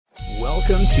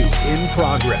Welcome to In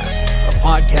Progress, a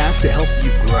podcast to help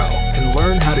you grow and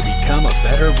learn how to become a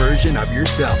better version of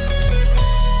yourself.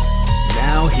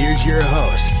 Now, here's your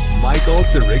host, Michael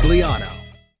Sirigliano.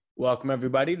 Welcome,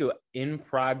 everybody, to In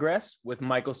Progress with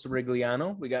Michael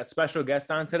Sirigliano. We got special guest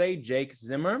on today, Jake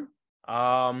Zimmer,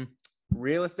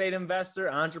 real estate investor,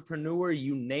 entrepreneur,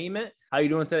 you name it. How you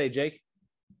doing today, Jake?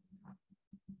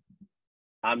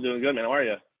 I'm doing good, man. How are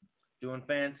you? Doing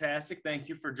fantastic. Thank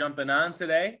you for jumping on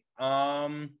today.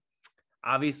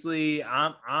 Obviously,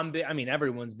 I'm big. I mean,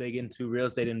 everyone's big into real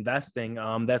estate investing.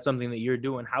 That's something that you're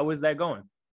doing. How is that going?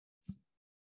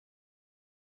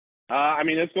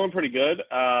 It's going pretty good.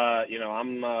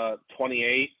 I'm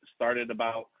 28, started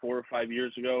about 4 or 5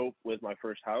 years ago with my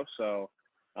first house. So,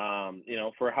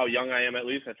 for how young I am, at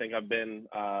least, I think I've been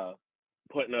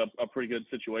put in a pretty good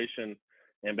situation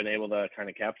and been able to kind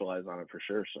of capitalize on it for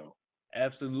sure. So.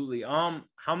 Absolutely.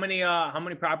 How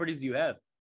many properties do you have?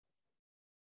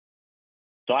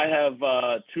 So I have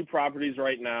 2 properties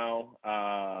right now,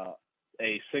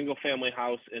 a single family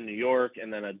house in New York,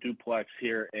 and then a duplex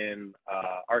here in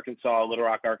Arkansas, Little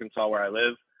Rock, Arkansas, where I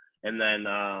live. And then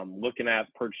looking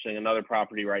at purchasing another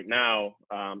property right now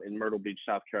in Myrtle Beach,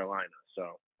 South Carolina.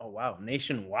 So. Oh, wow.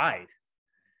 Nationwide.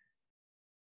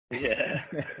 Yeah.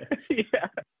 Yeah.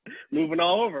 Moving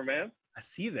all over, man. I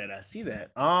see that.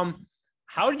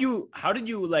 How did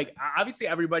you like, obviously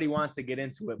everybody wants to get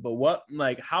into it, but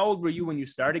how old were you when you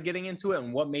started getting into it,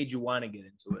 and what made you want to get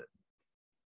into it?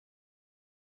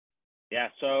 Yeah.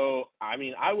 I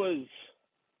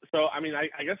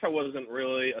guess I wasn't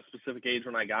really a specific age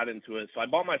when I got into it. So I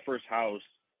bought my first house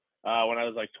when I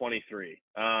was like 23.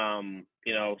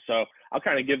 So I'll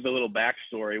kind of give the little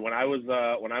backstory. When I was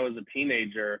a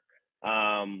teenager,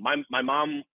 my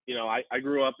mom, I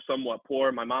grew up somewhat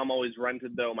poor. My mom always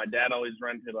rented, though. My dad always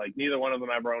rented. Like, neither one of them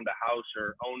ever owned a house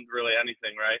or owned really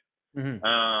anything, right?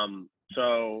 Mm-hmm.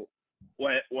 So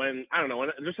when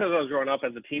just as I was growing up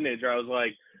as a teenager, I was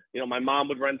like, my mom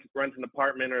would rent an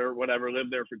apartment or whatever, live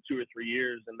there for 2 or 3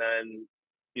 years, and then,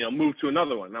 move to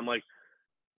another one. And I'm like,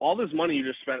 all this money you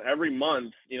just spent every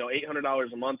month,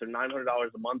 $800 a month or $900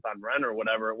 a month on rent or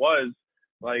whatever it was,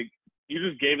 like, you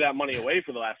just gave that money away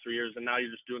for the last 3 years, and now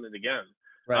you're just doing it again.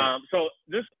 Right. So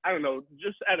just at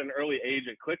an early age,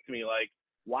 it clicked to me, like,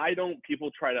 why don't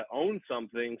people try to own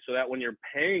something so that when you're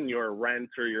paying your rent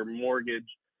or your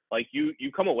mortgage, like you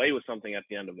come away with something at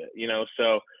the end of it,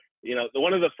 So,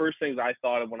 one of the first things I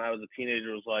thought of when I was a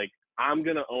teenager was like, I'm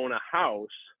going to own a house.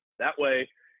 That way,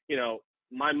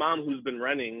 my mom, who's been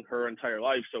renting her entire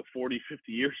life, so 40,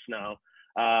 50 years now,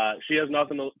 she has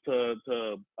nothing to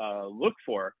look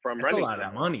for from That's renting. a lot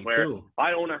of money, where too.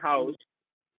 I own a house.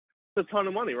 It's a ton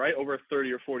of money, right? Over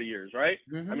 30 or 40 years, right?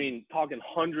 Mm-hmm. I mean, talking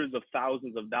hundreds of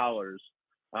thousands of dollars,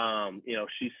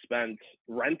 she spent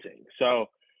renting. So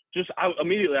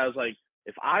immediately I was like,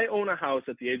 if I own a house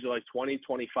at the age of like 20,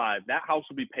 25, that house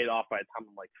will be paid off by the time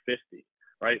I'm like 50,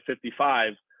 right?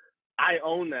 55. I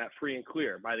own that free and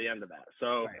clear by the end of that.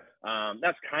 So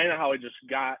that's kind of how I just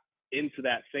got into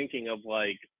that thinking of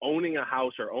like owning a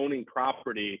house or owning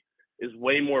property is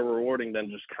way more rewarding than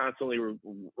just constantly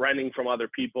renting from other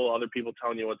people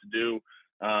telling you what to do,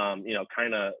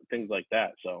 kind of things like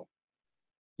that. So.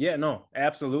 Yeah, no,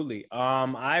 absolutely.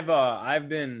 I'm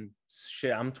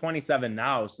 27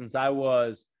 now. Since I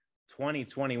was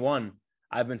 21,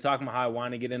 I've been talking about how I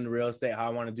want to get into real estate, how I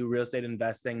want to do real estate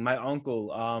investing. My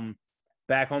uncle,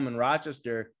 back home in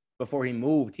Rochester, before he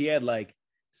moved, he had like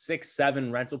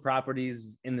 6-7 rental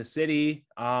properties in the city.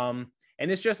 And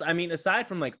it's just, aside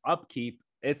from like upkeep,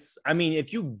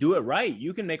 if you do it right,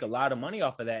 you can make a lot of money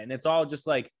off of that. And it's all just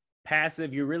like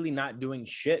passive. You're really not doing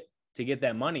shit to get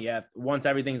that money once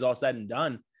everything's all said and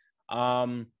done.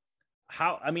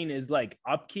 Is like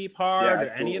upkeep hard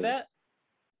or any of that?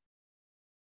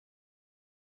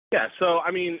 Yeah. So,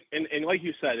 and like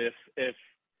you said,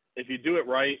 if you do it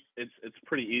right, it's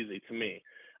pretty easy to me.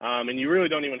 And you really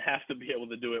don't even have to be able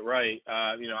to do it right.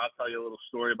 I'll tell you a little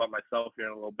story about myself here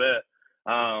in a little bit.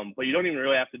 But you don't even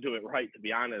really have to do it right, to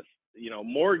be honest.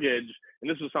 Mortgage, and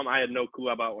this was something I had no clue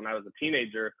about when I was a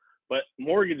teenager, but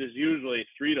mortgage is usually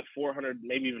 $300 to $400,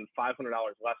 maybe even $500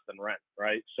 less than rent,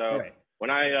 right? So when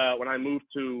I moved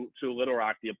to Little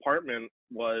Rock, the rent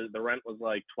was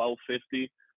like $1,250,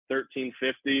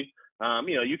 $1,350.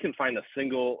 You can find a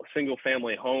single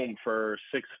family home for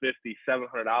 $650,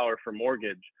 $700 for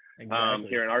mortgage. Exactly.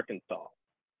 Here in Arkansas.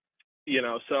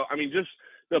 So just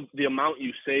the amount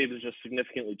you save is just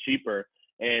significantly cheaper.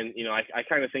 And, I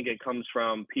kind of think it comes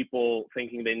from people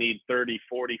thinking they need $30,000,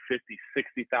 $40,000,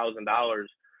 $50,000,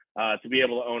 $60,000 to be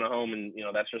able to own a home. And,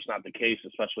 that's just not the case,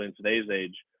 especially in today's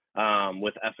age.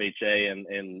 with FHA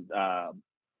and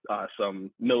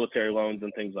some military loans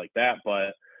and things like that.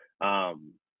 But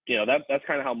that's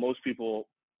kind of how most people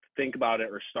think about it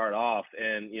or start off.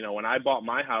 And when I bought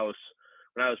my house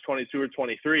when I was 22 or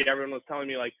 23, everyone was telling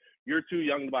me like, you're too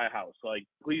young to buy a house. Like,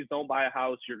 please don't buy a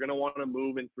house. You're going to want to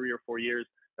move in 3 or 4 years.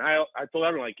 And I told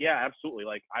everyone, like, yeah, absolutely.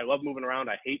 Like, I love moving around.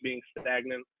 I hate being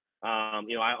stagnant.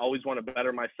 I always want to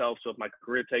better myself. So if my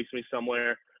career takes me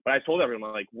somewhere, but I told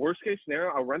everyone, like, worst case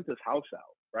scenario, I'll rent this house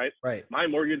out. Right. Right. My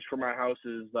mortgage for my house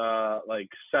is like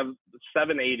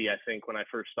 $780, I think, when I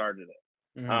first started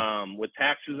it, with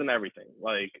taxes and everything.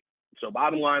 Like, so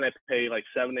bottom line, I pay like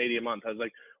 $780 a month. I was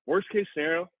like, worst case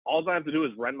scenario, all I have to do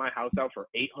is rent my house out for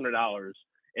 $800,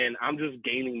 and I'm just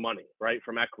gaining money, right,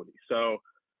 from equity. So,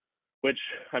 which,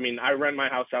 I mean, I rent my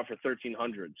house out for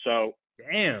 $1,300. So,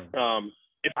 damn.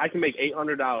 If I can make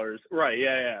 $800, right?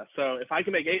 Yeah. So if I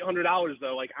can make $800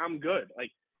 though, like, I'm good.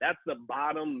 Like, that's the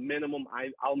bottom minimum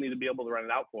I'll need to be able to rent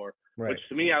it out for. Right. Which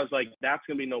to me, I was like, that's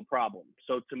gonna be no problem.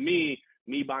 So to me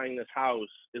buying this house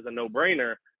is a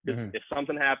no-brainer. Because if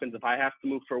something happens, if I have to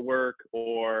move for work,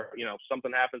 or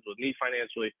something happens with me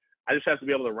financially, I just have to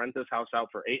be able to rent this house out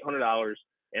for $800,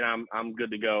 and I'm good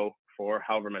to go for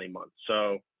however many months.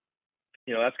 So,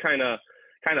 that's kind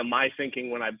of my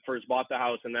thinking when I first bought the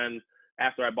house, and then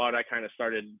after I bought it, I kind of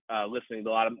started listening to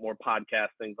a lot of more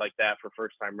podcasts, things like that, for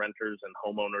first-time renters and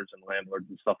homeowners and landlords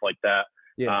and stuff like that.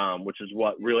 Yeah. Which is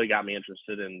what really got me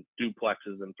interested in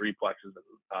duplexes and threeplexes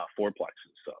and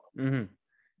fourplexes. So.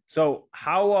 So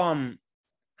how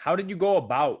did you go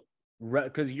about,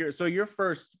 because your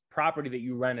first property that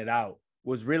you rented out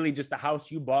was really just a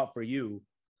house you bought for you,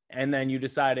 and then you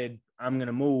decided, I'm going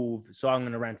to move, so I'm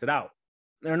going to rent it out.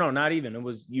 No, not even. It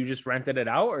was, you just rented it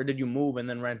out, or did you move and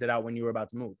then rent it out when you were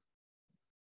about to move?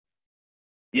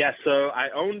 Yeah, so I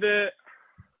owned it.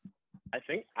 I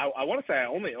think I want to say I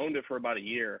only owned it for about a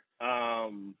year.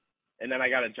 And then I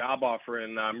got a job offer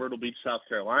in Myrtle Beach, South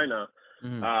Carolina.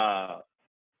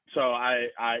 So I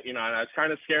was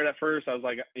kind of scared at first. I was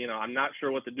like, I'm not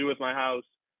sure what to do with my house.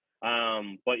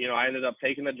 But I ended up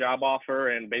taking the job offer,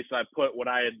 and basically I put what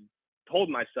I had told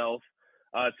myself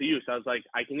to use. So I was like,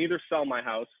 I can either sell my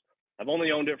house. I've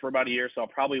only owned it for about a year, so I'll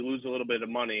probably lose a little bit of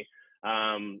money,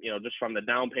 just from the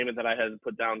down payment that I had to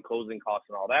put down, closing costs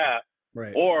and all that.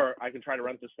 Right. Or I can try to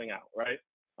rent this thing out, right?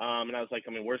 And I was like,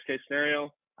 worst case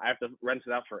scenario, I have to rent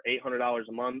it out for $800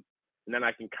 a month, and then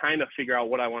I can kind of figure out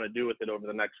what I want to do with it over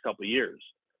the next couple of years.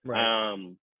 Right.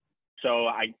 So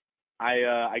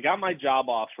I got my job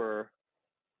offer,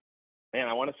 and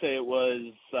I want to say it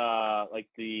was like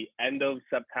the end of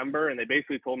September, and they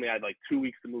basically told me I had like 2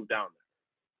 weeks to move down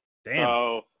there. Damn.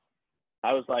 So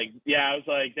I was like,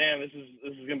 damn, this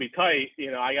is gonna be tight.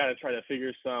 I got to try to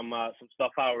figure some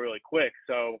stuff out really quick.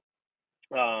 So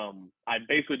I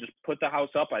basically just put the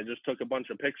house up. I just took a bunch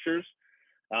of pictures.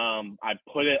 I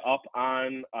put it up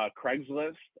on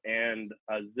Craigslist and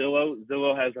Zillow.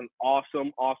 Zillow has an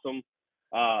awesome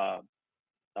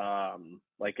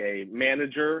like a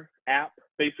manager app,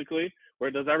 basically, where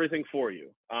it does everything for you.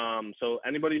 So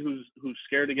anybody who's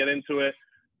scared to get into it,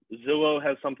 Zillow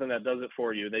has something that does it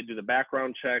for you. They do the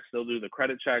background checks, they'll do the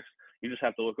credit checks. You just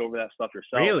have to look over that stuff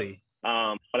yourself. Really?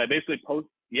 But I basically post,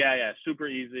 super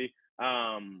easy.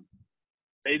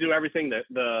 They do everything.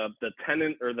 The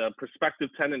tenant or the prospective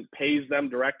tenant pays them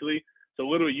directly. So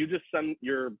literally, you just send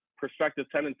your prospective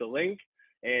tenant the link,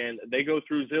 and they go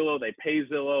through Zillow. They pay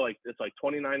Zillow, like it's like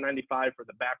 $29.95 for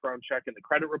the background check and the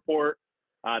credit report.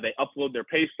 They upload their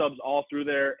pay stubs all through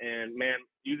there, and man,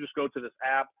 you just go to this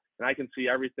app, and I can see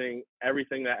everything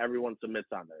that everyone submits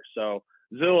on there. So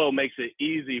Zillow makes it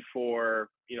easy for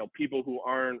people who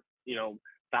aren't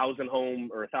 1,000 home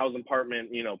or 1,000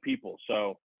 apartment people.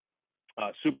 So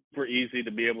super easy to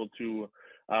be able to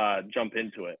jump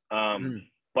into it.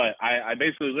 But I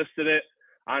basically listed it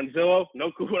on Zillow.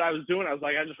 No clue what I was doing. I was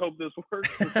like, I just hope this works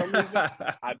for some reason.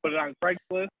 I put it on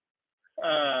Craigslist.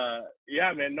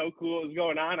 Yeah, man, no clue what was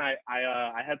going on. I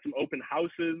had some open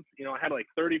houses. I had like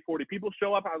 30, 40 people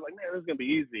show up. I was like, man, this is gonna be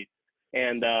easy.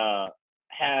 And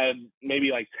had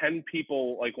maybe like 10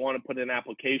 people like want to put in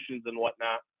applications and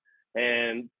whatnot.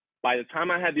 And by the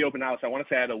time I had the open house, I want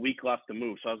to say I had a week left to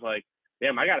move. So I was like,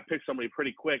 damn, I got to pick somebody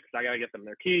pretty quick, because I got to get them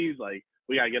their keys. Like,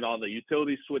 we got to get all the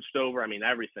utilities switched over. I mean,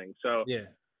 everything. So yeah.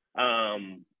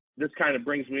 This kind of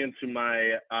brings me into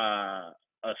my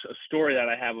a story that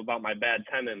I have about my bad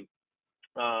tenant.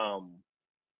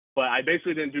 But I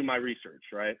basically didn't do my research,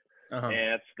 right?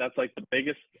 And that's like the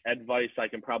biggest advice I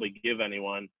can probably give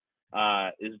anyone,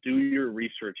 is do your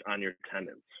research on your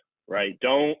tenants, right?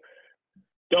 Don't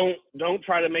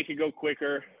try to make it go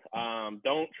quicker.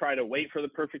 Don't try to wait for the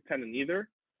perfect tenant either.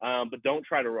 but don't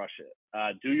try to rush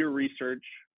it. Do your research,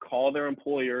 call their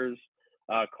employers,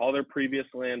 call their previous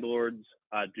landlords,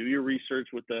 do your research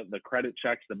with the credit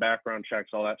checks, the background checks,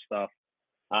 all that stuff.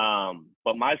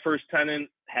 But my first tenant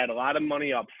had a lot of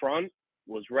money up front,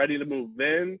 was ready to move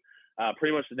in.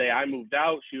 Pretty much the day I moved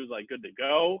out, she was like good to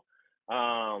go.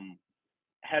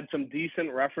 Had some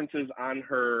decent references on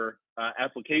her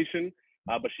application,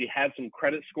 but she had some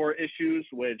credit score issues,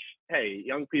 which, hey,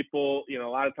 young people, a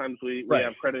lot of times we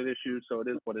have credit issues, so it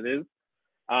is what it is.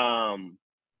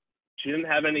 She didn't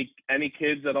have any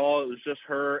kids at all. It was just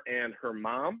her and her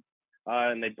mom.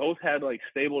 And they both had like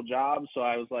stable jobs. So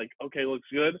I was like, okay, looks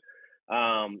good.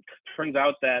 Turns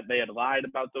out that they had lied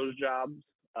about those jobs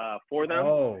for them.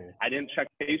 Oh. I didn't check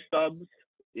pay stubs.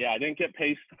 Yeah, I didn't get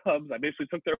pay stubs. I basically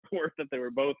took their word that they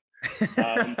were both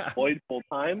employed full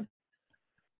time.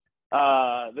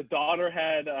 The daughter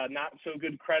had not so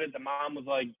good credit. The mom was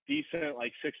like decent,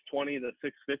 like 620 to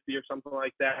 650 or something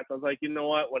like that. So I was like, you know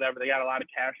what, whatever. They got a lot of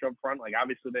cash up front. Like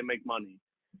obviously they make money.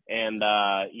 And,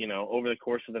 over the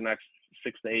course of the next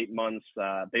 6 to 8 months,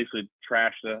 basically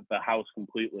trashed the house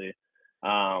completely.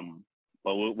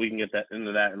 But we can get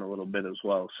into that in a little bit as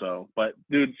well. So, but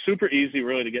dude, super easy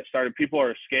really to get started. People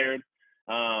are scared.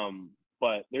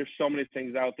 But there's so many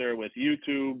things out there with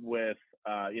YouTube, with,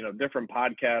 different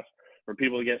podcasts for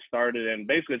people to get started. And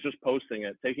basically it's just posting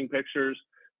it, taking pictures,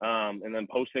 and then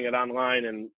posting it online.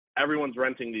 And everyone's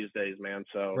renting these days, man.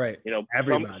 So,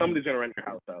 somebody's going to rent your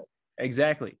house out.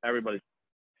 Exactly. Everybody.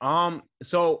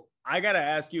 So I got to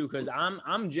ask you, cause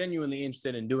I'm genuinely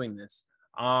interested in doing this.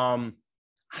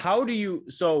 How do you,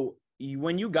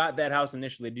 when you got that house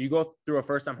initially, did you go through a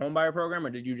first time home buyer program or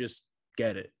did you just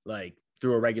get it like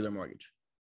through a regular mortgage?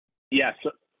 Yeah.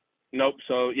 Nope.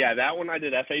 So yeah, that one I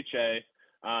did FHA,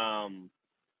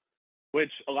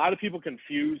 which a lot of people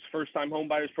confuse first time home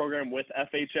buyers program with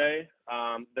FHA.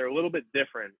 They're a little bit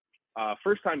different.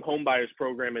 First time home buyers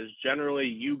program is generally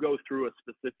you go through a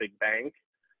specific bank,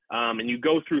 and you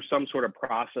go through some sort of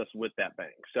process with that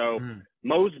bank. So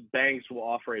most banks will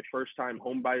offer a first time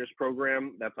home buyers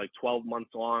program that's like 12 months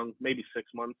long, maybe 6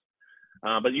 months.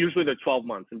 But usually they're 12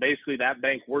 months. And basically that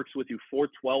bank works with you for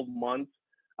 12 months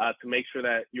to make sure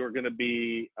that you're going to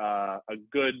be a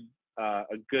good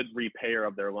repayer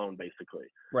of their loan, basically.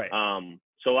 Right.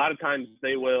 So a lot of times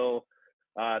they'll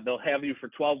have you for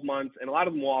 12 months, and a lot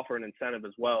of them will offer an incentive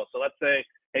as well. So let's say,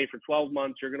 hey, for 12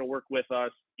 months, you're going to work with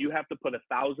us. You have to put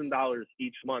 $1,000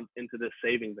 each month into this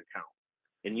savings account.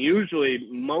 And usually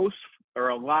most or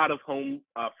a lot of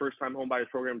first-time home buyers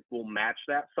programs will match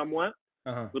that somewhat.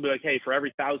 They'll be like, hey, for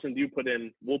every 1,000 you put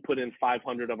in, we'll put in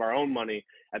 500 of our own money.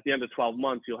 At the end of 12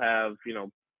 months, you'll have,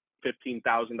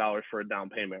 $15,000 for a down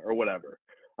payment or whatever.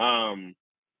 And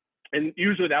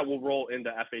usually that will roll into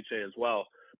FHA as well.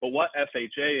 But what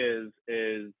FHA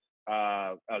is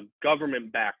a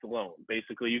government-backed loan.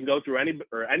 Basically, you can go through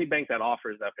any bank that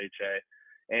offers FHA,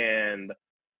 and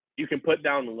you can put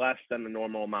down less than the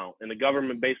normal amount. And the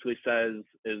government basically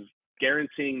is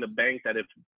guaranteeing the bank that if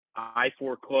I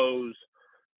foreclose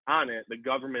on it, the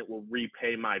government will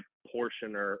repay my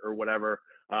portion or whatever,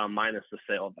 minus the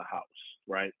sale of the house,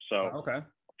 right? So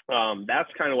that's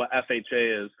kind of what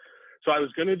FHA is. So I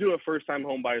was going to do a first-time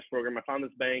home buyers program. I found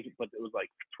this bank, but it was like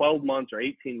 12 months or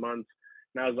 18 months.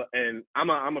 And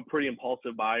I'm a pretty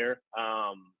impulsive buyer,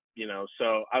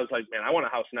 so I was like, man, I want a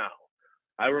house now.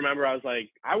 I remember I was like,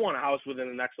 I want a house within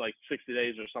the next like 60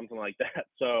 days or something like that.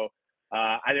 So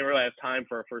I didn't really have time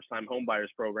for a first-time home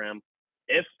buyers program.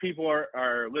 If people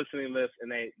are listening to this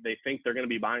and they think they're going to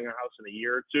be buying a house in a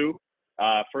year or two,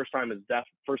 first-time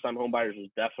home buyers is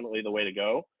definitely the way to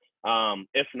go.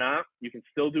 If not, you can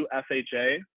still do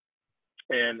FHA,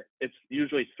 and it's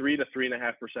usually 3 to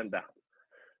 3.5% down.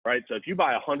 Right. So if you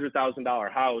buy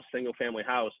 $100,000 house, single family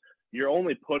house, you're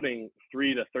only putting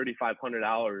 $300 to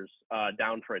 $3,500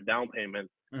 down for a down payment.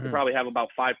 You probably have about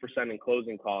 5% in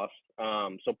closing costs.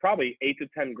 So probably 8 to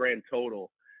 10 grand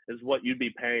total is what you'd be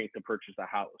paying to purchase a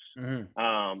house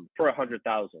for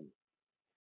 $100,000.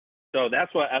 So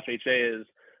that's what FHA is.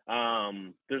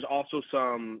 There's also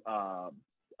some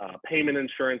payment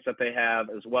insurance that they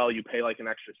have as well. You pay like an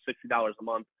extra $60 a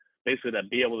month, basically, to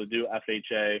be able to do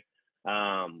FHA.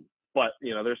 But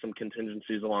there's some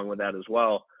contingencies along with that as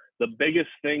well. The biggest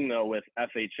thing though with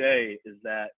FHA is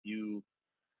that you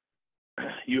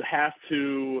have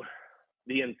to,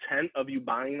 the intent of you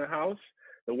buying the house,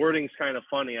 the wording's kind of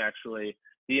funny actually.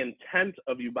 The intent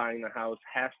of you buying the house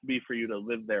has to be for you to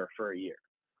live there for a year.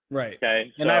 Right.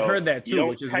 Okay. And I've heard that too,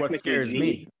 which is what scares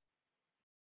me.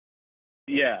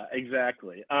 Yeah,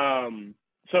 exactly.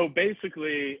 So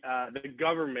basically, the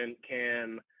government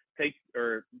can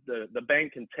the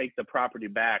bank can take the property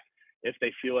back if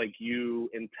they feel like you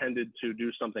intended to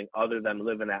do something other than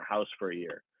live in that house for a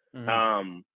year.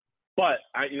 Mm-hmm. But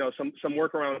some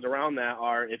workarounds around that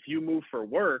are, if you move for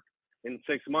work in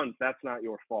 6 months, that's not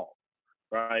your fault,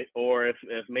 right? Or if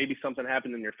maybe something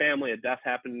happened in your family, a death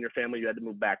happened in your family, you had to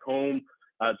move back home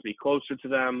to be closer to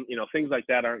them, things like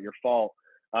that aren't your fault.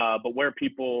 But where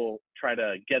people try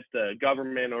to get the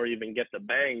government or even get the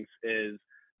banks is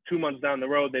 2 months down the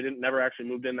road, they never actually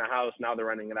moved in the house. Now they're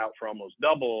renting it out for almost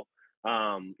double.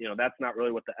 That's not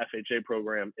really what the FHA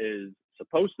program is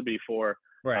supposed to be for.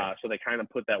 Right. So they kind of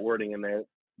put that wording in there.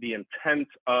 The intent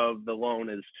of the loan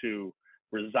is to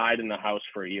reside in the house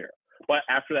for a year. But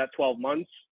after that 12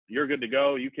 months, you're good to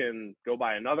go. You can go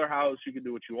buy another house. You can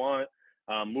do what you want,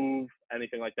 move,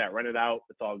 anything like that, rent it out.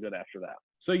 It's all good after that.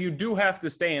 So you do have to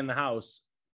stay in the house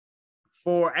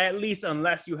for at least,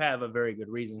 unless you have a very good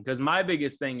reason. Because my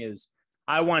biggest thing is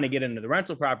I want to get into the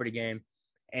rental property game,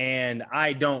 and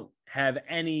I don't have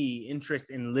any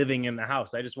interest in living in the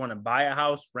house. I just want to buy a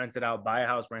house, rent it out, buy a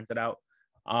house, rent it out.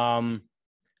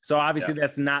 So obviously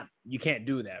that's not, you can't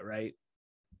do that, right?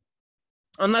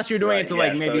 Unless you're doing it to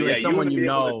like maybe like someone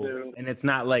and it's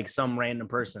not like some random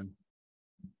person.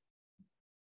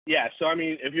 Yeah, so I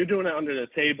mean, if you're doing it under the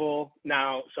table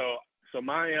now, so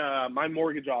my my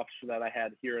mortgage officer that I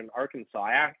had here in Arkansas,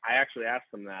 I actually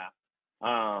asked him that.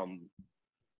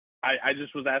 I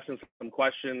just was asking some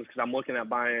questions because I'm looking at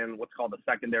buying what's called a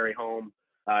secondary home.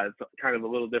 It's kind of a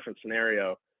little different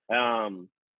scenario.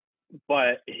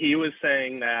 But he was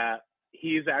saying that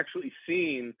he's actually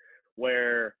seen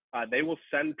where they will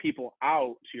send people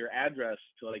out to your address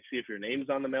to like see if your name's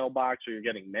on the mailbox or you're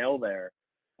getting mail there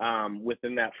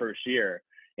within that first year.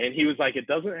 And he was like, it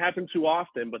doesn't happen too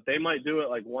often, but they might do it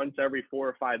like once every 4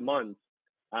 or 5 months.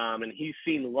 And he's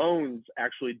seen loans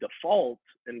actually default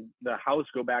and the house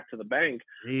go back to the bank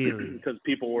because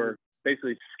people were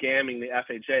basically scamming the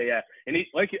FHA. Yeah. And he,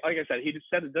 like I said, he just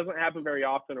said it doesn't happen very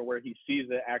often or where he sees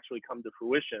it actually come to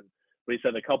fruition. But he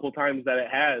said a couple times that it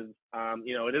has,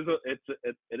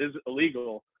 it is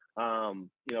illegal.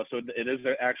 So it is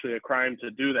actually a crime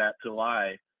to do that, to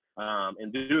lie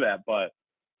and do that. But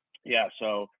yeah,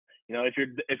 so,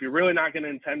 if you're really not going to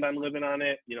intend on living on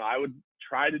it, I would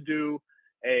try to do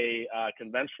a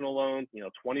conventional loan,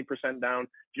 20% down.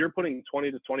 If you're putting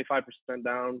 20 to 25%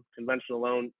 down conventional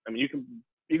loan, I mean, you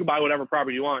can buy whatever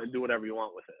property you want and do whatever you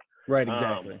want with it. Right.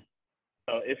 Exactly.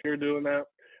 So if you're doing that,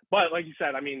 but like you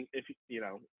said, I mean, if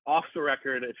off the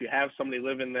record, if you have somebody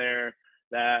living there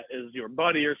that is your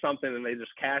buddy or something and they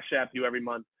just cash app you every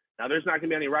month, now there's not gonna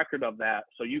be any record of that.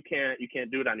 So you can't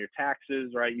do it on your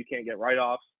taxes, right? You can't get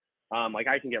write-offs. Like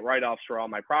I can get write-offs for all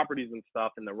my properties and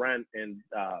stuff and the rent and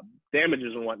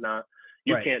damages and whatnot.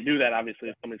 You can't do that, obviously,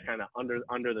 if somebody's kind of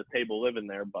under the table living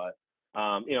there. But,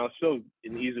 it's still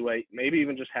an easy way. Maybe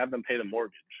even just have them pay the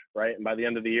mortgage, right? And by the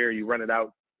end of the year, you rent it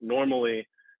out normally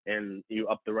and you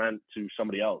up the rent to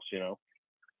somebody else,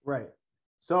 Right.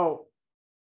 So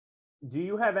do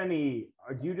you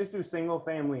just do single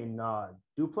family and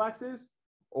duplexes,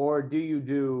 or do you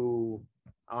do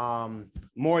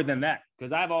more than that?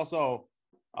 Because I've also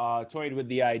toyed with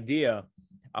the idea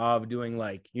of doing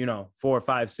 4,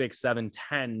 5, 6, 7,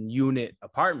 10 unit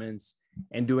apartments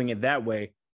and doing it that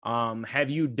way. Have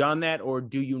you done that, or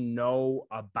do you know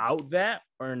about that,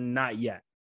 or not yet?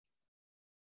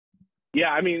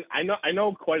 Yeah, I mean, I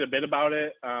know quite a bit about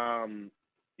it.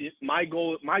 My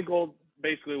goal,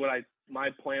 basically, my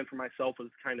plan for myself was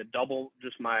kind of double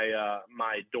just my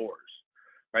my doors,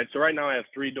 right? So right now I have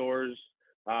 3 doors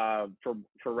for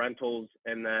rentals,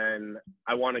 and then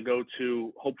I want to go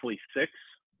to hopefully 6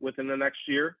 within the next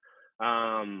year.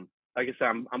 Like I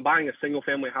said, I'm buying a single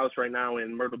family house right now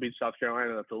in Myrtle Beach, South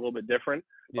Carolina. That's a little bit different,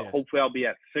 but hopefully I'll be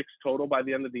at 6 total by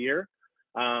the end of the year.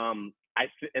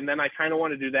 And then I kind of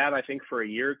want to do that, I think, for a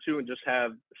year or 2 and just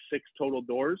have 6 total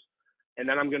doors. And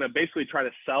then I'm going to basically try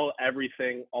to sell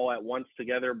everything all at once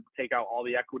together, take out all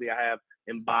the equity I have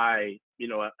and buy,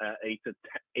 a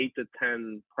 8 to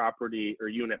 10 property or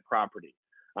unit property,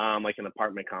 like an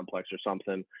apartment complex or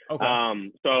something.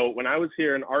 Okay. So when I was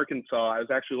here in Arkansas, I was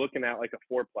actually looking at like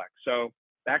a 4-plex. So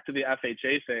back to the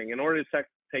FHA thing, in order to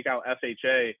take out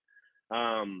FHA,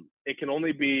 it can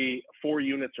only be 4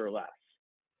 units or less.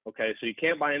 Okay, so you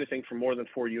can't buy anything for more than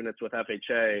 4 units with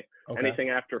FHA. Okay. Anything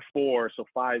after 4, so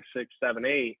 5, 6, 7,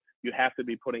 8, you have to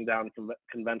be putting down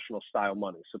conventional style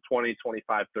money. So 20,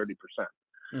 25, 30%.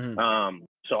 Mm-hmm.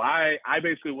 So I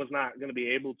basically was not going to be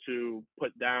able to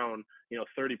put down,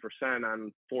 30%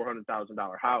 on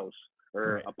 $400,000 house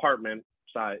or apartment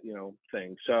side,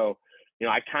 thing. So,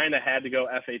 I kind of had to go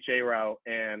FHA route,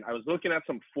 and I was looking at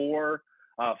some 4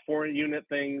 foreign unit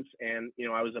things, and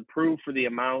I was approved for the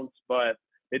amounts, but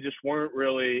they just weren't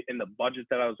really in the budget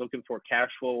that I was looking for cash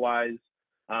flow wise.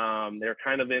 They're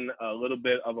kind of in a little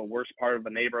bit of a worse part of a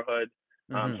neighborhood.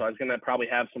 So I was going to probably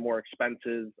have some more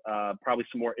expenses, probably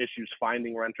some more issues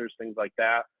finding renters, things like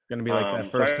that. Going to be like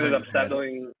that first so I time. ended up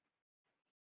settling.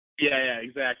 Yeah,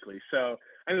 exactly. So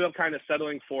I ended up kind of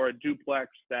settling for a duplex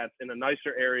that's in a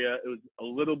nicer area. It was a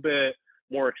little bit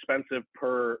more expensive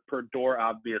per door,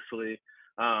 obviously,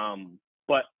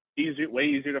 but way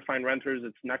easier to find renters.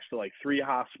 It's next to like 3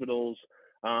 hospitals.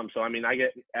 So I mean, I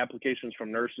get applications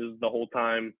from nurses the whole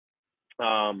time.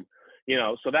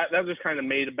 So that just kind of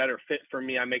made a better fit for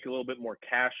me. I make a little bit more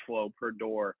cash flow per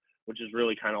door, which is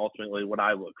really kind of ultimately what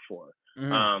I look for.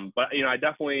 But I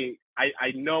definitely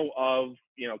I know of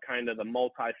kind of the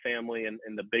multifamily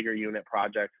and the bigger unit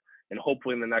projects, and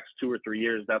hopefully in the next 2 or 3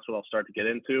 years that's what I'll start to get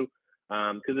into,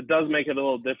 because it does make it a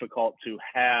little difficult to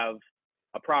have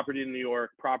a property in New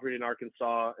York, property in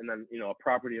Arkansas, and then a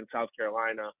property in South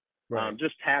Carolina. Right.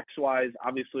 Just tax wise,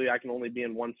 obviously I can only be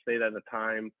in one state at a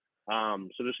time.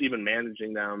 So just even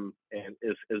managing them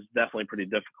is definitely pretty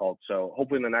difficult. So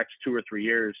hopefully in the next 2 or 3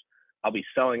 years, I'll be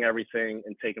selling everything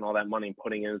and taking all that money and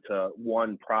putting it into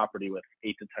one property with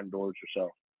 8 to 10 doors or so.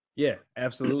 Yeah,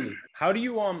 absolutely. How do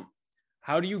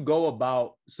you go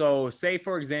about, so say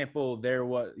for example,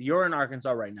 you're in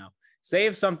Arkansas right now. Say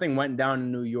if something went down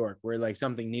in New York where like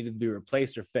something needed to be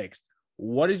replaced or fixed,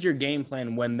 what is your game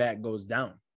plan when that goes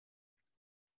down?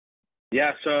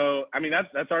 Yeah, so I mean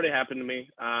that's already happened to me.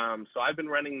 So I've been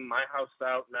renting my house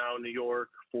out now in New York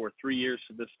for 3 years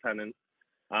to this tenant.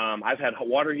 I've had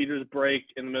water heaters break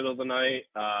in the middle of the night.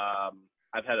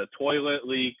 I've had a toilet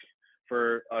leak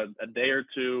for a day or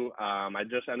two. I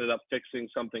just ended up fixing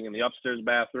something in the upstairs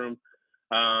bathroom.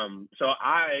 So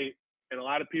and a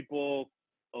lot of people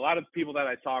that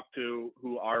I talk to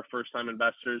who are first-time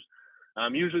investors,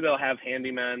 usually they'll have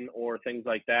handymen or things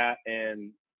like that,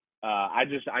 and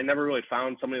I never really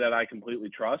found somebody that I completely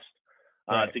trust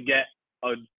to get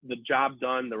the job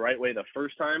done the right way the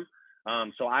first time.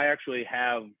 So I actually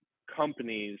have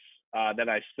companies that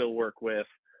I still work with,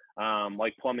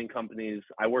 like plumbing companies.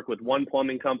 I work with one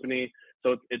plumbing company,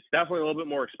 so it's definitely a little bit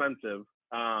more expensive.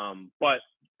 But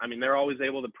I mean, they're always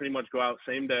able to pretty much go out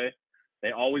same day.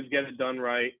 They always get it done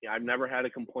right. I've never had a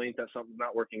complaint that something's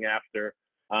not working after.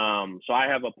 So I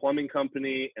have a plumbing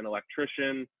company, an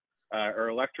electrician, or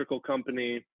electrical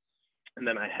company, and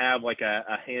then I have like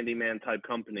a handyman type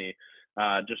company,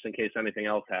 just in case anything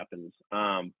else happens.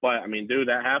 But I mean, dude,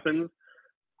 that happens.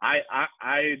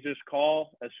 I just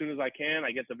call as soon as I can.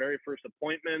 I get the very first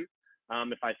appointment.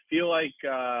 If I feel like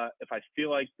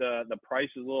the price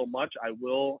is a little much, I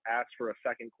will ask for a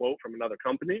second quote from another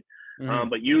company.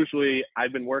 But usually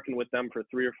I've been working with them for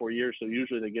 3 or 4 years, so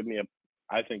usually they give me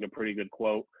I think a pretty good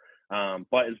quote.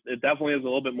 But it definitely is a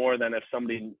little bit more than if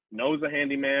somebody knows a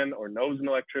handyman or knows an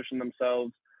electrician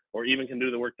themselves, or even can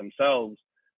do the work themselves.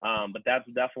 But that's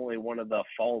definitely one of the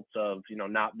faults of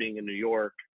not being in New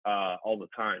York all the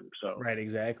time. So right,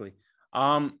 exactly.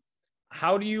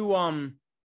 How do you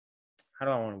how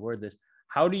do I want to word this?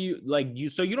 How do you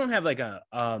so you don't have like a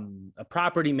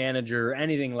property manager or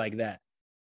anything like that?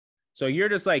 So you're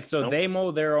just like, so Nope. They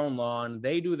mow their own lawn,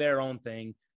 they do their own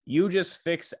thing. You just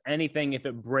fix anything if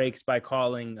it breaks by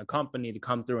calling a company to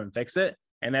come through and fix it.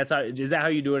 And is that how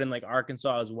you do it in like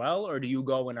Arkansas as well? Or do you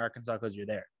go in Arkansas because you're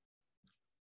there?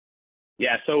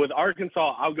 Yeah, so with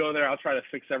Arkansas, I'll go there. I'll try to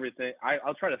fix everything.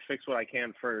 I'll try to fix what I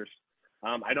can first.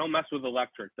 I don't mess with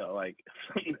electric though. Like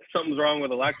something's wrong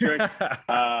with electric.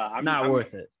 I'm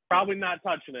worth it. Probably not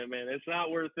touching it, man. It's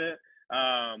not worth it.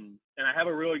 And I have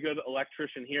a really good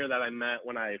electrician here that I met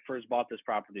when I first bought this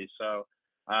property. So,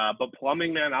 but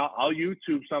plumbing, man, I'll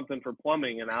YouTube something for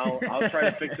plumbing, and I'll try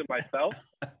to fix it myself.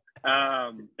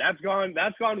 That's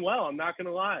gone well. I'm not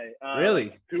gonna lie.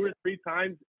 Really? 2 or 3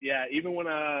 times. Yeah. Even when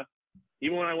I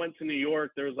went to New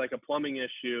York, there was like a plumbing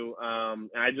issue. And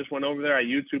I just went over there. I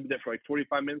YouTubed it for like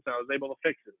 45 minutes, and I was able to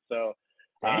fix it. So,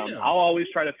 I'll always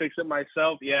try to fix it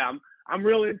myself. Yeah. I'm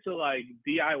really into like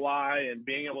DIY and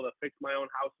being able to fix my own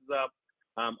houses up.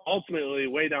 Ultimately,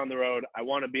 way down the road, I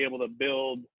want to be able to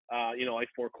build, like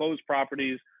foreclosed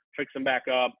properties, fix them back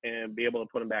up, and be able to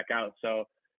put them back out. So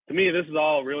to me, this is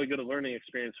all really good learning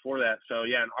experience for that. So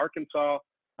yeah, in Arkansas,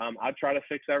 I try to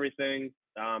fix everything.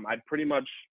 I pretty much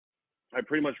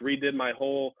redid my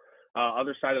whole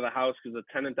other side of the house because the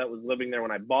tenant that was living there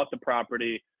when I bought the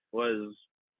property was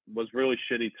really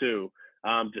shitty too.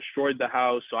 Destroyed the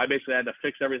house. So I basically had to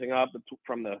fix everything up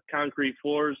from the concrete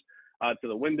floors to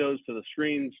the windows, to the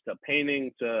screens, to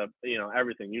painting, to,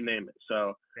 everything, you name it.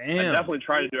 So I Damn. definitely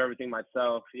try to do everything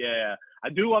myself. Yeah. I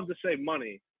do love to save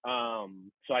money.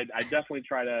 So I definitely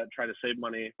try to save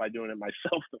money by doing it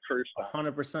myself the first time.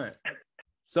 100%.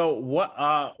 So what,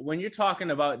 when you're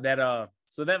talking about that,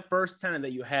 so that first tenant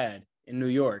that you had in New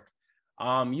York,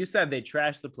 you said they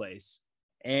trashed the place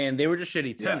and they were just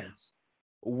shitty tenants.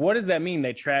 Yeah. What does that mean?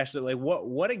 They trashed it? Like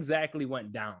what exactly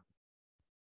went down?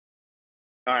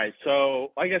 All right.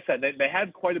 So like I said, they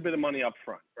had quite a bit of money up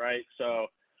front, right? So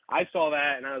I saw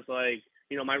that and I was like,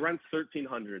 my rent's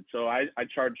 $1,300. So I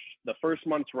charged the first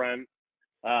month's rent,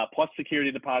 plus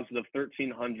security deposit of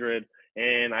 $1,300.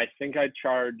 And I think I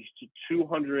charged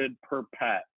 $200 per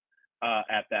pet,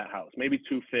 at that house, maybe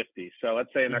 $250. So let's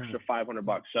say an extra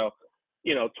 $500. So,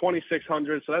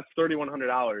 $2,600. So that's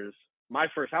 $3,100. My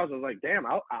first house, I was like, damn,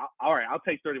 all right, I'll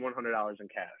take $3,100 in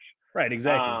cash. Right.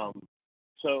 Exactly.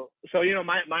 So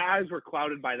my eyes were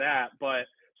clouded by that, but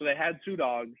so they had 2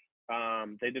 dogs.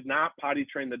 They did not potty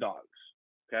train the dogs.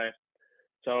 Okay.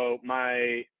 So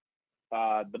the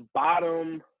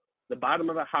bottom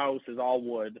of the house is all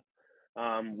wood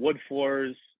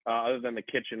floors, other than the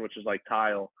kitchen, which is like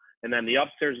tile. And then the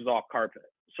upstairs is all carpet.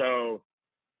 So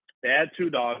they had 2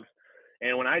 dogs.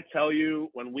 And when I tell you,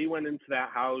 when we went into that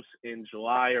house in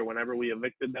July or whenever we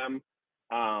evicted them,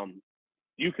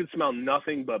 you could smell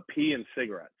nothing but pee and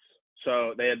cigarettes.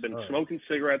 So they had been smoking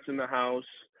cigarettes in the house.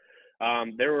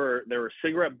 There were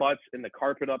cigarette butts in the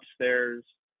carpet upstairs.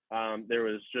 There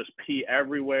was just pee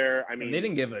everywhere. I mean, they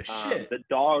didn't give a shit. The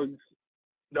dogs,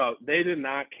 no, they did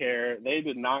not care. They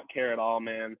did not care at all,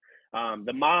 man.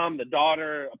 The mom, the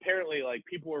daughter, apparently, like,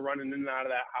 people were running in and out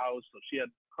of that house. So she had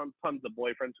tons of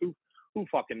boyfriends. Who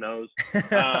fucking knows?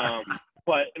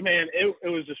 But man, it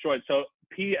was destroyed. So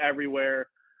pee everywhere.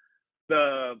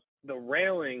 The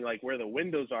railing, like where the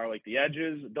windows are, like the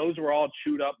edges, those were all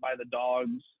chewed up by the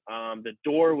dogs. The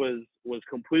door was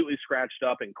completely scratched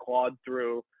up and clawed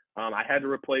through. I had to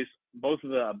replace both of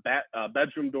the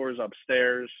bedroom doors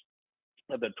upstairs.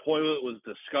 The toilet was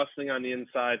disgusting on the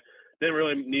inside. Didn't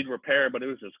really need repair, but it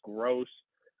was just gross.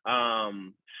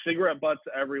 Cigarette butts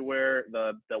everywhere.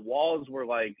 The walls were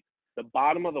like, the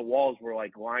bottom of the walls were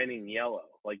like lining yellow.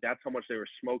 Like, that's how much they were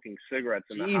smoking cigarettes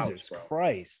in the house. Jesus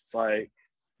Christ. Like,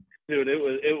 dude, it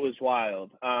was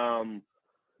wild.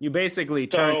 You basically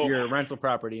turned your rental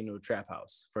property into a trap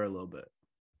house for a little bit.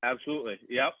 Absolutely.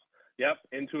 Yep.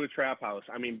 Into a trap house.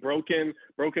 I mean, broken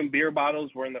beer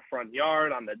bottles were in the front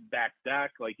yard, on the back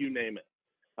deck, like, you name it.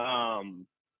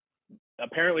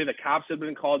 Apparently the cops had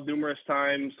been called numerous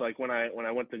times. Like, when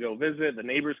I went to go visit, the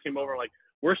neighbors came over, like,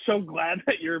 we're so glad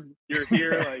that you're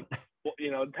here. Like,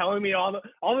 telling me all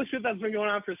the shit that's been going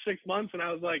on for 6 months. And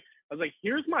I was like,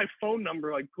 here's my phone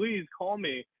number. Like, please call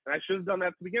me. And I should have done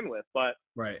that to begin with. But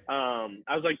right. I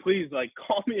was like, please, like,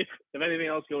 call me if anything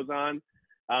else goes on.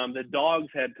 The dogs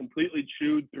had completely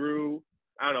chewed through,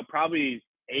 I don't know, probably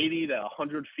 80 to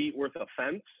 100 feet worth of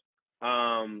fence.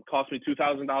 Cost me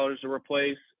 $2,000 to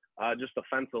replace, just the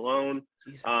fence alone.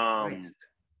 Jesus Christ.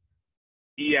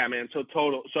 Yeah, man. So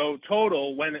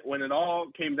total, when it all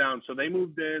came down, so they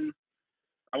moved in,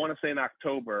 I want to say in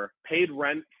October, paid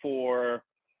rent for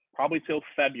probably till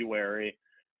February,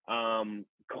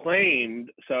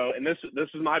 claimed. So, and this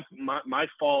is my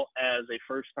fault as a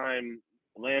first time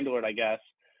landlord, I guess,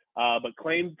 but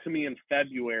claimed to me in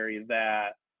February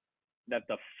that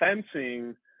the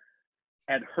fencing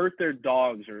had hurt their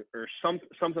dogs or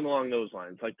something along those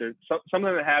lines. Like, there's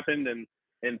something that happened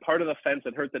and part of the fence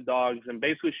had hurt the dogs, and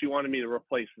basically she wanted me to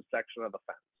replace the section of the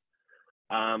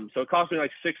fence. So it cost me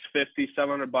like $650,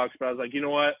 $700, but I was like, you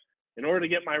know what? In order to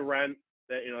get my rent,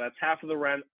 that's half of the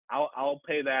rent. I'll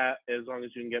pay that as long as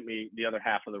you can get me the other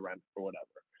half of the rent or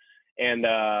whatever. And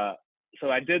so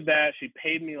I did that. She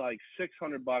paid me like $600,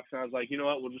 and I was like, you know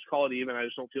what? We'll just call it even. I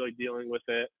just don't feel like dealing with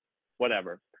it.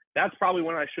 Whatever. That's probably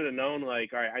when I should have known,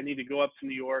 like, all right, I need to go up to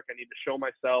New York. I need to show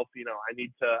myself. I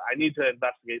need to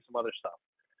investigate some other stuff.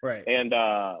 Right. And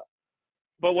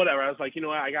but whatever. I was like, you know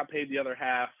what? I got paid the other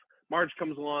half. March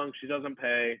comes along. She doesn't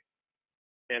pay.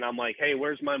 And I'm like, hey,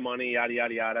 where's my money? Yada,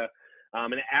 yada, yada.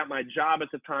 And at my job at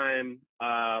the time,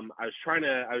 I was trying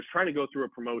to go through a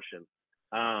promotion.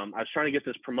 I was trying to get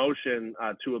this promotion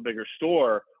to a bigger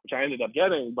store, which I ended up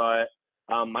getting, but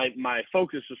my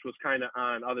focus just was kind of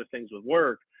on other things with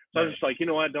work. So I was just like, you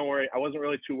know what? Don't worry. I wasn't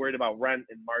really too worried about rent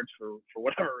in March for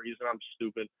whatever reason. I'm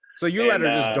stupid. So you let her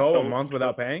just go a month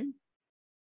without paying?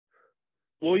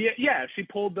 Well, yeah. She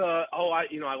pulled I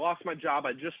lost my job.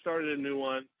 I just started a new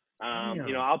one.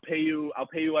 I'll pay you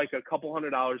like a couple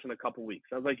 $100 in a couple weeks.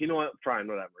 I was like, you know what? Fine,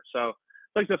 whatever. So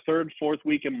it's like the 3rd, 4th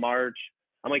week in March.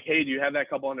 I'm like, hey, do you have that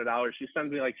couple $100? She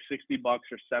sends me like $60 or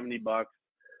 $70.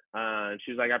 And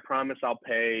she's like, I promise I'll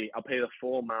pay the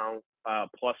full amount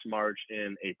plus March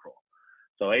in April.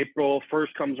 So April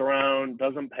 1st comes around,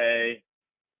 doesn't pay.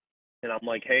 And I'm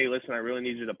like, hey, listen, I really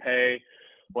need you to pay,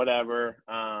 whatever.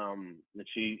 And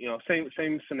she,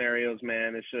 same scenarios,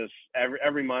 man. It's just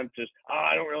every month, just,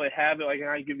 I don't really have it. Like,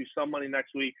 I give you some money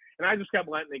next week. And I just kept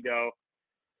letting it go.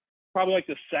 Probably like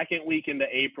the second week into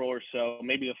April or so,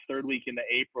 maybe the third week into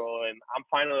April. And I'm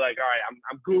finally like, all right,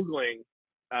 I'm Googling,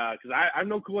 because I have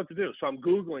no clue what to do. So I'm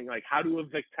Googling, like, how to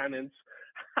evict tenants,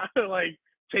 how to, like,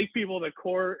 take people to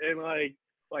court, and, like,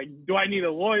 do I need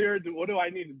a lawyer? What do I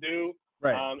need to do?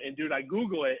 Right. And dude, I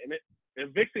Google it, and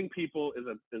evicting people is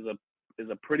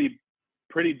a pretty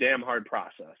damn hard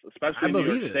process, especially in New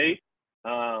York State.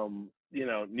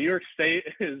 New York State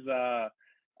is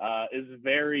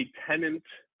very tenant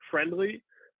friendly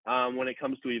when it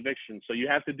comes to eviction. So you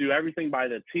have to do everything by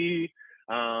the T.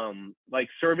 Like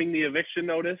serving the eviction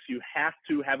notice, you have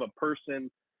to have a person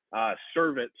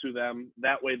serve it to them.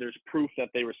 That way, there's proof that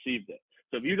they received it.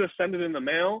 So if you just send it in the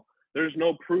mail, there's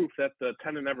no proof that the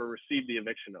tenant ever received the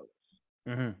eviction notice.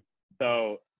 Mm-hmm.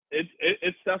 So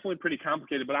it's definitely pretty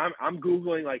complicated. But I'm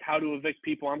Googling, like, how to evict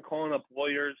people. I'm calling up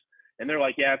lawyers, and they're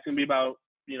like, yeah, it's gonna be about,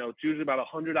 it's usually about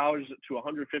 $100 to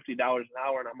 $150 an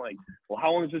hour. And I'm like, well,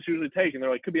 how long does this usually take? And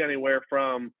they're like, could be anywhere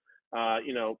from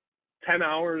 10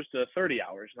 hours to 30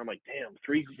 hours. And I'm like, damn,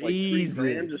 $3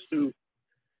 grand just to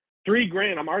 $3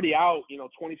 grand. I'm already out,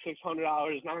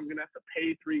 $2,600. Now I'm gonna have to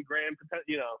pay $3 grand,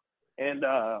 and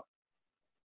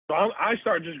so I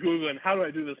started just Googling, how do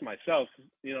I do this myself?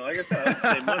 Like I said, I have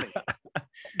to save money.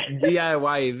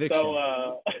 DIY eviction.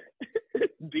 So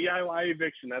DIY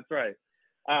eviction, that's right.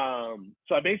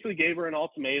 So I basically gave her an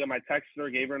ultimatum. I texted her,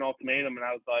 gave her an ultimatum, and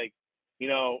I was like,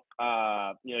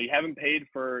 you haven't paid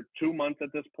for 2 months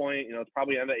at this point. It's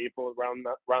probably end of April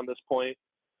around this point.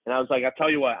 And I was like, I'll tell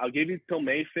you what, I'll give you till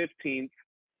May 15th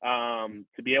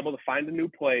to be able to find a new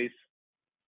place.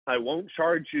 I won't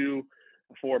charge you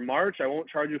for March. I won't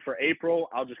charge you for April.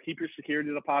 I'll just keep your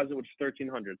security deposit, which is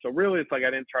 $1,300. So really, it's like I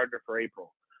didn't charge her for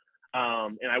April.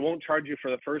 And I won't charge you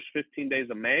for the first 15 days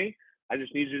of May. I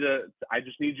just need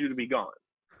you to be gone,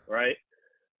 right?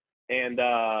 And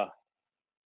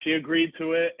she agreed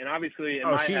to it. And obviously, in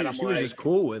my head, she was just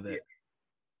cool with it.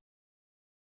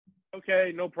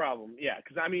 Okay, no problem. Yeah,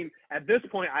 because I mean, at this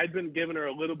point, I'd been giving her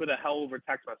a little bit of hell over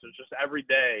text message, just every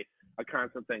day, a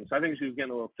constant thing. So I think she was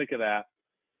getting a little sick of that.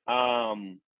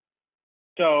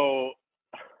 So,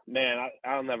 man,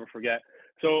 I'll never forget.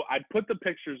 So I put the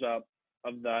pictures up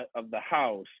of the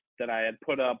house that I had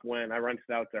put up when I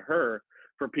rented out to her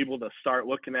for people to start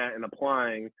looking at and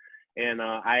applying. And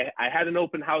I had an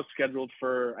open house scheduled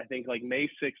for, I think, like May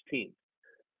 16th.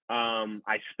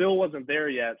 I still wasn't there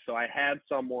yet, so I had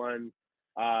someone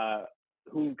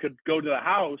who could go to the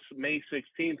house May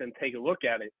 16th and take a look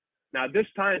at it. Now, this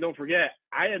time, don't forget,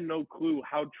 I had no clue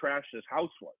how trash this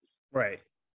house was. Right.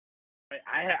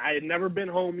 I had never been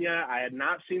home yet. I had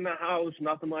not seen the house,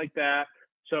 nothing like that.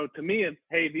 So to me, it's,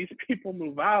 hey, these people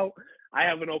move out. I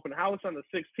have an open house on the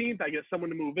 16th. I get someone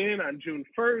to move in on June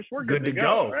 1st. We're good to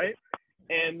go, right?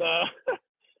 And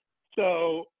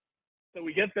so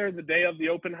we get there the day of the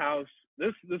open house.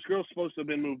 This girl's supposed to have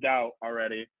been moved out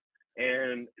already,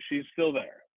 and she's still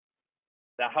there.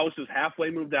 The house is halfway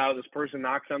moved out. This person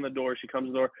knocks on the door. She comes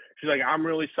to the door. She's like, I'm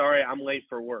really sorry. I'm late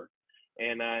for work.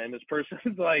 And this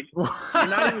person's like, you're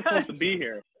not even supposed to be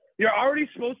here. You're already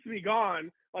supposed to be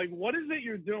gone. Like, what is it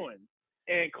you're doing?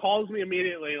 And calls me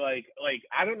immediately, like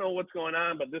I don't know what's going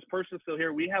on, but this person's still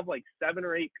here. We have like 7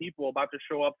 or 8 people about to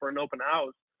show up for an open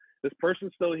house. This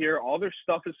person's still here. All their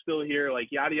stuff is still here, like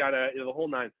yada, yada, the whole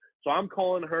nine. So I'm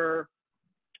calling her.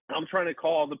 I'm trying to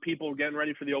call the people getting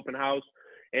ready for the open house.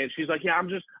 And she's like, yeah,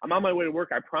 I'm on my way to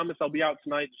work. I promise I'll be out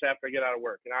tonight just after I get out of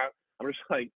work. And I'm just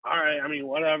like, all right, I mean,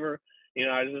 whatever.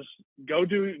 I just go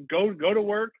to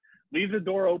work, leave the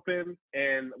door open,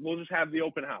 and we'll just have the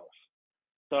open house.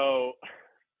 So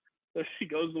she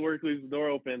goes to work, leaves the door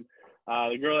open.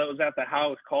 The girl that was at the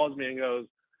house calls me and goes,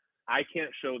 I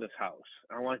can't show this house.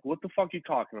 And I'm like, what the fuck are you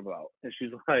talking about? And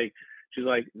she's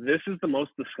like, this is the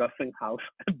most disgusting house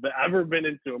I've ever been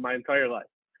into in my entire life.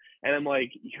 And I'm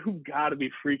like, you've got to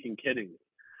be freaking kidding me.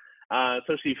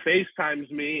 So she FaceTimes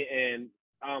me, and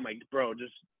oh my, bro,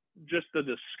 just the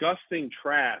disgusting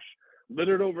trash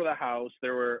littered over the house.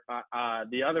 There were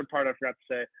the other part I forgot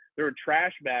to say, there were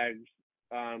trash bags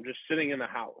just sitting in the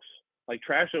house, like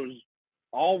trash that was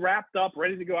all wrapped up,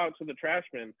 ready to go out to the trash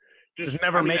bin. Just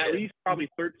never made it. At least probably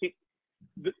 13.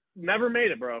 Never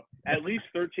made it, bro. At least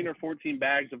 13 or 14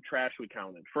 bags of trash we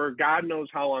counted for God knows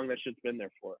how long that shit's been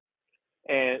there for.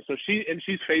 And so she's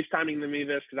FaceTiming to me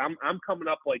this because I'm coming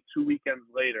up like 2 weekends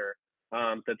later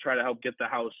to try to help get the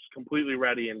house completely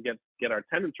ready and get our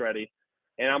tenants ready.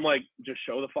 And I'm like, just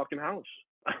show the fucking house.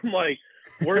 I'm like,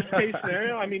 worst case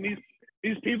scenario, I mean,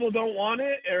 these people don't want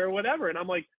it or whatever. And I'm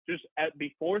like, just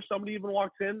before somebody even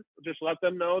walks in, just let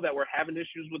them know that we're having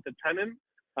issues with the tenant.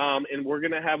 And we're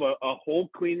going to have a whole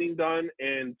cleaning done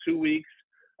in 2 weeks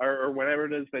or whenever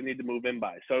it is they need to move in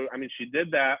by. So, I mean, she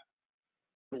did that.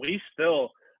 We still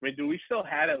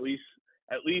had at least,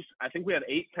 I think we had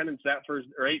 8 tenants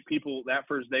or 8 people that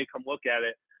first day come look at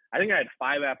it. I think I had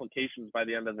 5 applications by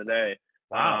the end of the day.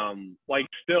 Wow. Like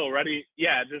still ready.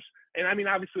 Yeah. And I mean,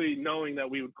 obviously knowing that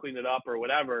we would clean it up or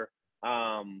whatever.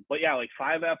 But yeah, like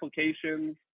 5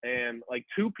 applications and like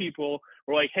 2 people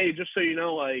were like, hey, just so you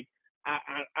know, like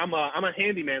I'm a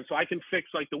handyman, so I can fix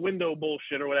like the window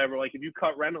bullshit or whatever. Like if you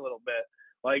cut rent a little bit,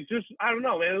 like just, I don't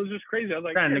know, man, it was just crazy. I was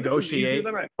like, Trying to negotiate.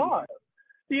 than I thought.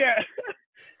 Yeah.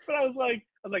 But I was like,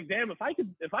 damn, if I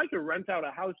could rent out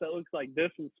a house that looks like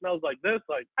this and smells like this,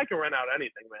 like I can rent out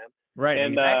anything, man. Right.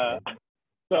 And Exactly.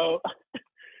 so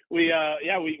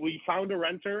we found a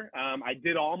renter. I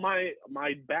did all my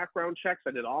background checks.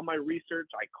 I did all my research.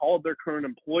 I called their current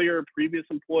employer, previous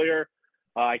employer.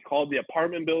 I called the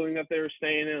apartment building that they were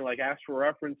staying in, like asked for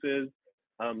references,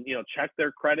 checked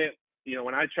their credit.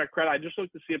 When I check credit, I just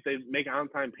look to see if they make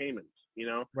on-time payments,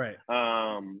 Right.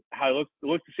 how I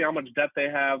look to see how much debt they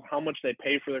have, how much they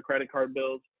pay for their credit card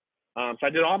bills. So I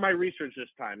did all my research this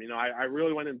time. I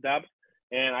really went in depth.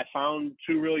 And I found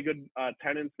 2 really good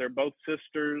tenants. They're both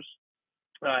sisters.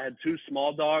 I had 2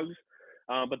 small dogs,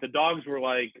 but the dogs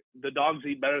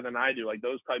eat better than I do. Like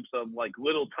those types of like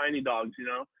little tiny dogs,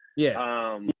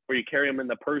 Yeah. where you carry them in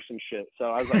the purse and shit.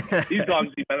 So I was like, these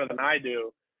dogs eat better than I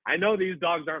do. I know these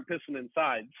dogs aren't pissing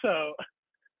inside. So,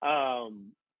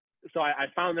 I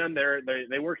found them.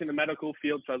 They work in the medical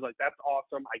field. So I was like, that's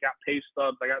awesome. I got pay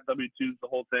stubs. I got W-2s, the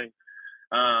whole thing.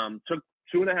 Took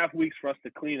 2.5 weeks for us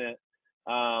to clean it.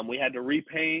 We had to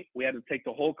repaint. We had to take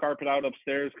the whole carpet out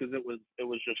upstairs because it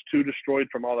was just too destroyed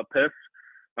from all the piss.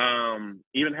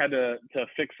 Even had to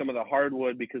fix some of the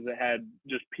hardwood because it had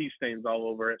just pee stains all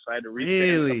over it. So I had to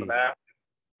resand some of that.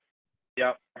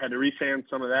 Yep, had to resand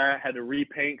some of that. Had to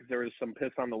repaint because there was some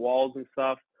piss on the walls and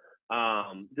stuff.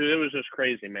 Dude, it was just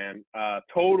crazy, man.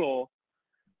 Total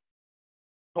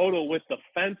with the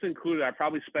fence included, I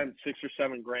probably spent $6 or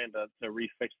 $7 grand to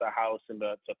refix the house and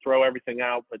to throw everything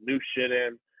out, put new shit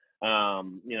in.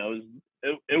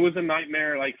 It was a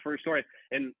nightmare, like first story.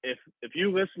 And if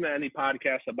you listen to any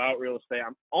podcast about real estate,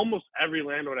 almost every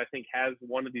landlord I think has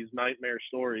one of these nightmare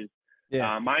stories.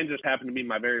 Yeah. Mine just happened to be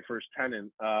my very first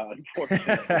tenant,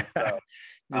 unfortunately. So,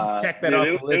 just check that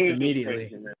off the list immediately.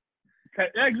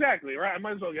 Crazy, exactly, right. I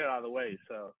might as well get it out of the way.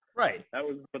 So right. That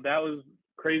was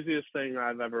craziest thing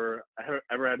I've ever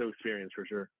had to experience, for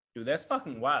sure. Dude, that's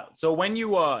fucking wild. So when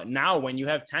you when you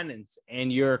have tenants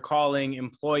and you're calling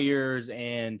employers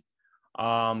and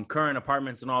current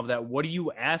apartments and all of that, what do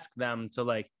you ask them to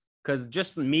like? Because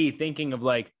just me thinking of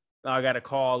like, I gotta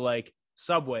call like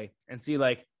Subway and see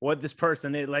like what this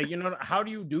person is like, how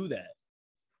do you do that?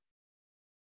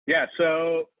 Yeah,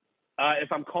 so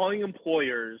if I'm calling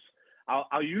employers,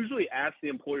 I'll usually ask the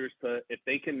employers if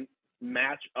they can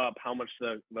match up how much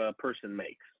the person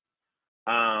makes.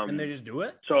 And they just do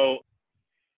it? So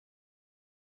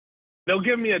they'll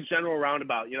give me a general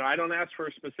roundabout. I don't ask for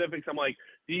specifics. I'm like,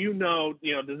 do you know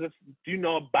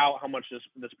about how much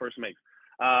this person makes?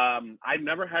 I've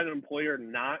never had an employer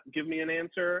not give me an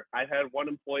answer. I've had one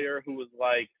employer who was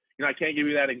like, I can't give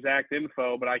you that exact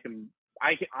info, but I can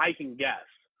guess.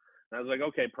 And I was like,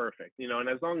 okay, perfect. And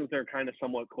as long as they're kind of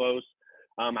somewhat close,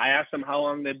 I asked them how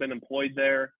long they've been employed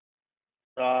there.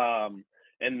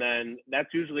 And then that's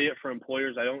usually it for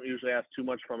employers. I don't usually ask too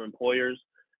much from employers.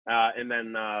 And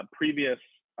then previous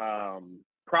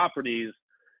properties,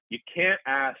 you can't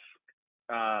ask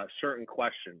certain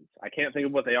questions. I can't think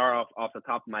of what they are off the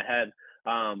top of my head,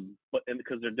 but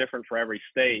because they're different for every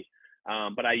state.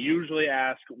 But I usually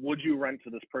ask, would you rent to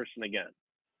this person again?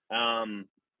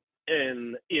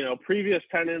 And previous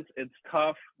tenants, it's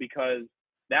tough because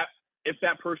if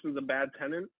that person's a bad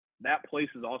tenant, that place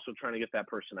is also trying to get that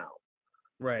person out.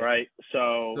 Right.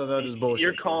 So they'll just bullshit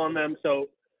you're calling them. So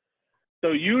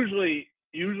usually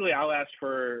I'll ask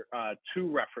for 2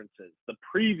 references, the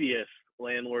previous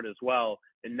landlord as well.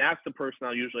 And that's the person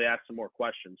I'll usually ask some more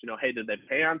questions. Hey, did they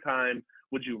pay on time?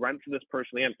 Would you rent to this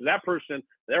person again? Because that person,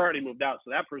 they're already moved out. So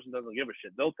that person doesn't give a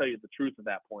shit. They'll tell you the truth at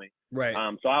that point. Right.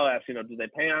 So I'll ask, did they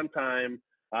pay on time?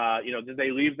 Did they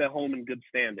leave the home in good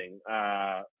standing?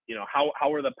 How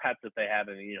are the pets that they have?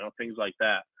 And, things like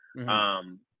that.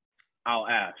 Mm-hmm. I'll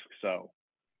ask. So.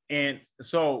 And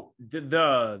so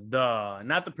the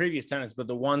not the previous tenants, but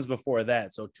the ones before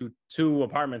that, so two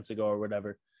apartments ago or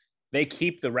whatever, they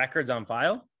keep the records on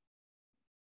file?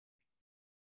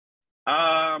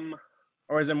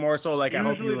 Or is it more so like, I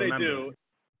hope you Usually they remember? do.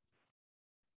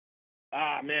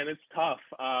 Man, it's tough.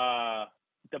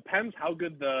 Depends how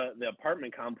good the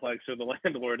apartment complex or the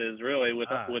landlord is, really, with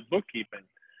bookkeeping.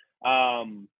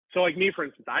 So like me, for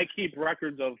instance, I keep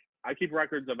records of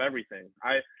everything.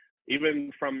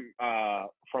 Even from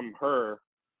her,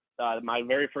 my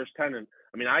very first tenant.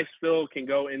 I mean, I still can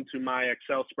go into my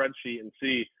Excel spreadsheet and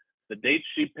see the date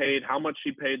she paid, how much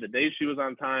she paid, the day she was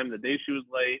on time, the day she was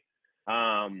late.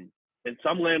 And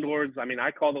some landlords, I mean, I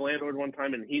called the landlord one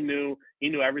time and he knew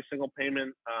every single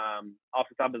payment off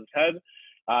the top of his head.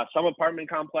 Some apartment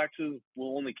complexes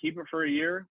will only keep it for a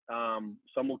year.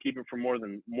 Some will keep it for more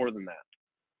than that.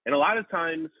 And a lot of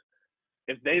times,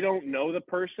 if they don't know the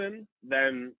person,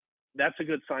 then that's a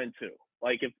good sign too.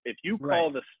 Like if you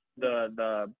call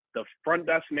the front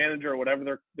desk manager or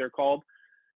whatever they're called,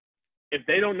 if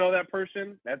they don't know that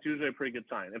person, that's usually a pretty good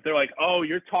sign. If they're like, oh,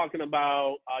 you're talking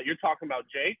about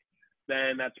Jake,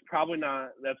 then that's probably not.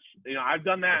 That's, I've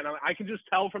done that, and I can just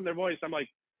tell from their voice. I'm like,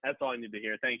 that's all I need to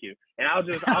hear. Thank you. And I'll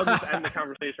just end the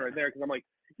conversation right there, because I'm like,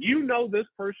 this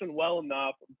person well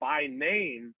enough by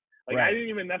name. Like, I didn't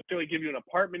even necessarily give you an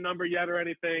apartment number yet or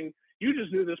anything. You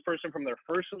just knew this person from their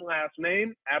first and last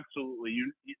name. Absolutely.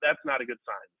 That's not a good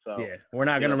sign. So yeah, we're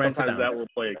not going to rent to them. That will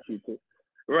play a key too.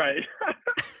 Right.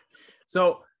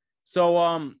 So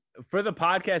for the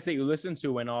podcast that you listen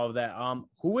to and all of that,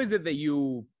 who is it that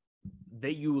you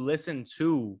listen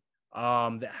to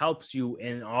that helps you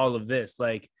in all of this?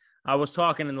 Like, I was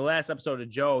talking in the last episode of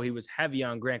Joe, he was heavy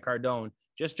on Grant Cardone.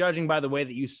 Just judging by the way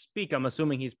that you speak, I'm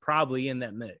assuming he's probably in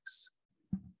that mix.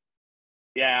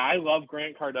 Yeah, I love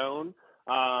Grant Cardone.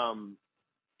 I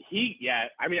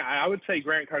would say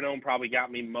Grant Cardone probably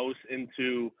got me most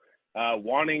into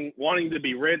wanting to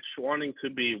be rich, wanting to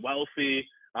be wealthy,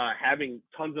 having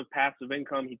tons of passive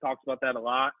income. He talks about that a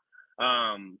lot.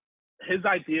 His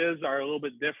ideas are a little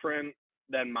bit different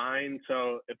than mine.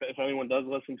 So if anyone does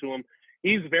listen to him,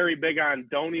 he's very big on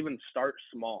don't even start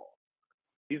small.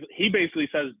 He basically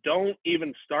says, don't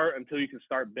even start until you can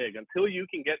start big. Until you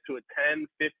can get to a 10,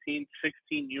 15,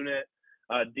 16 unit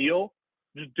deal,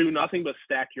 just do nothing but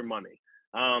stack your money.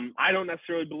 I don't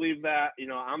necessarily believe that.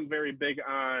 I'm very big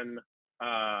on,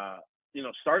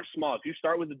 start small. If you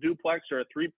start with a duplex or a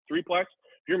threeplex,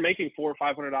 if you're making $400 or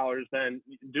 $500, then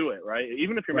do it, right?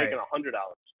 Even if you're making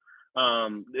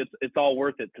 $100, it's all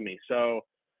worth it to me. So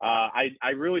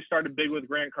I really started big with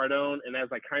Grant Cardone, and as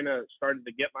I kind of started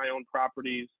to get my own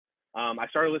properties, I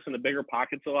started listening to Bigger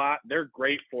Pockets a lot. They're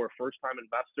great for first-time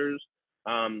investors,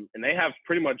 and they have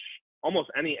pretty much almost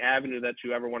any avenue that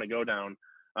you ever want to go down,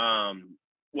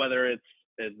 whether it's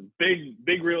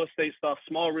big real estate stuff,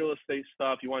 small real estate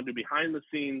stuff, you want to do behind the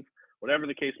scenes, whatever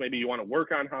the case may be, you want to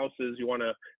work on houses, you want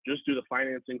to just do the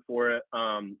financing for it.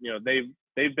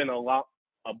 They've been a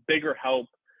bigger help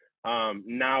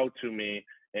now to me.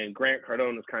 And Grant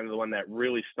Cardone is kind of the one that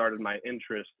really started my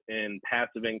interest in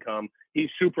passive income. He's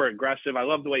super aggressive. I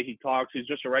love the way he talks. He's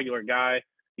just a regular guy.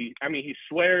 He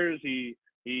swears. He's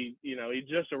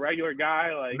just a regular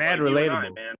guy. Like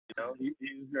relatable, man.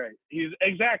 He's great. He's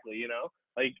exactly,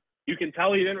 like you can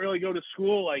tell he didn't really go to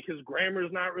school. Like his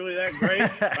grammar's not really that great.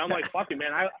 But I'm like, fucking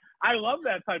man, I love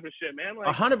that type of shit, man.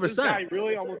 Like 100%. This guy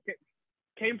really almost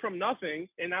came from nothing,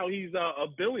 and now he's a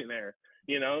billionaire.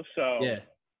 So. Yeah.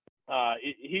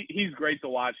 He's great to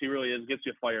watch. He really is. Gets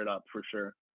you fired up for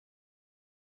sure.